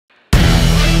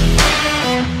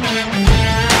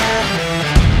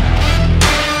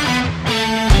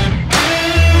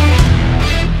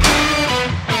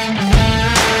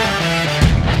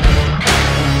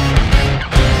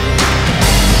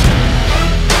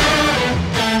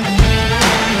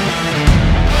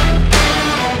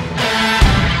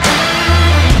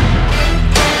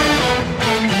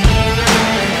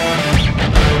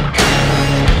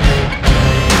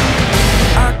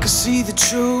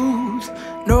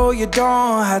know you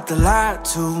don't have to lie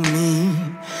to me.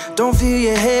 Don't fill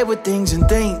your head with things and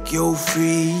think you're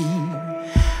free.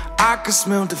 I can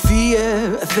smell the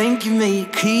fear, I think you made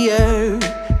it clear.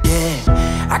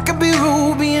 Yeah, I could be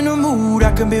rude, be in the mood,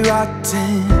 I could be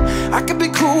rotten. I could be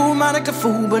cool, mind like a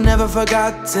fool, but never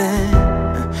forgotten.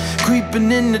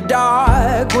 Creeping in the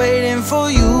dark, waiting for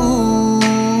you.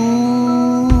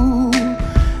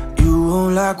 You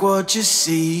won't like what you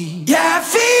see. Yeah, I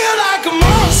feel like a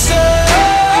monster,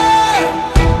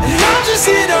 and I'm just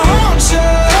here to haunt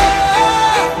you.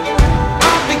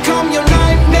 I've become your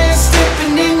nightmare,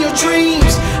 slipping in your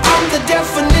dreams. I'm the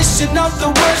definition of the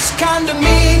worst kind of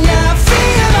mean. Yeah, I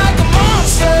feel like a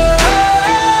monster,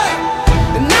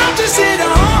 and I'm just here to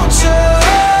haunt you.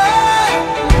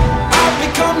 I've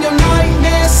become your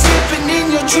nightmare, slipping in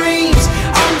your dreams.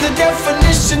 I'm the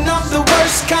definition of the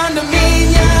worst kind of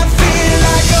mean. Yeah, I feel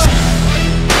like a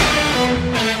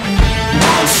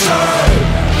monster.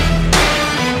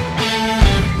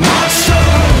 Monster.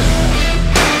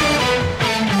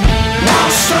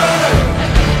 Monster.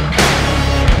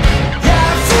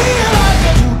 Yeah, I feel like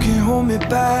you can hold me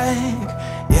back.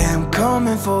 Yeah, I'm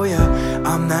coming for you.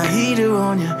 I'm not heater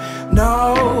on you.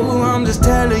 No, I'm just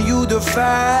telling you the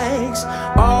facts.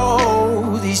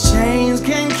 Oh, these chains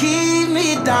can keep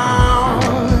me down.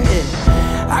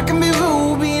 Yeah. I can be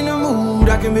rude, be in the mood,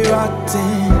 I can be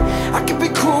rotten. I can be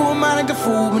cool, mind like a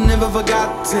fool, but never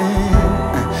forgotten.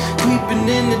 Creeping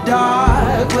in the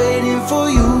dark, waiting for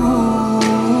you.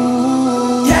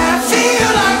 Yeah, I feel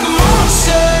like a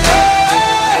monster,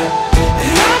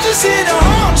 and I'm just here to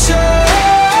haunt you.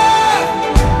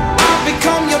 I've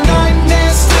become your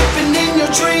nightmare, slipping in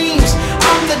your dreams.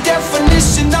 I'm the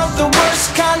definition of the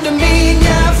worst kind of mean.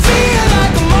 Yeah, I feel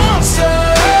like a monster,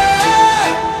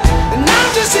 and I'm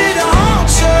just here to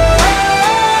haunt you.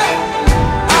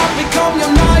 I've become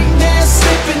your nightmare,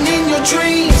 slipping in your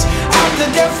dreams. I'm the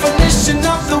definition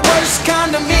of the worst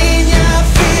kind of mean. Yeah, I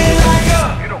feel like a...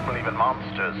 You don't believe in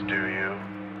monsters, do you?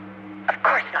 Of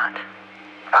course not.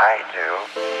 I do.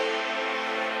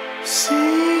 See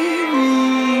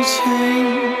me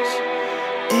change.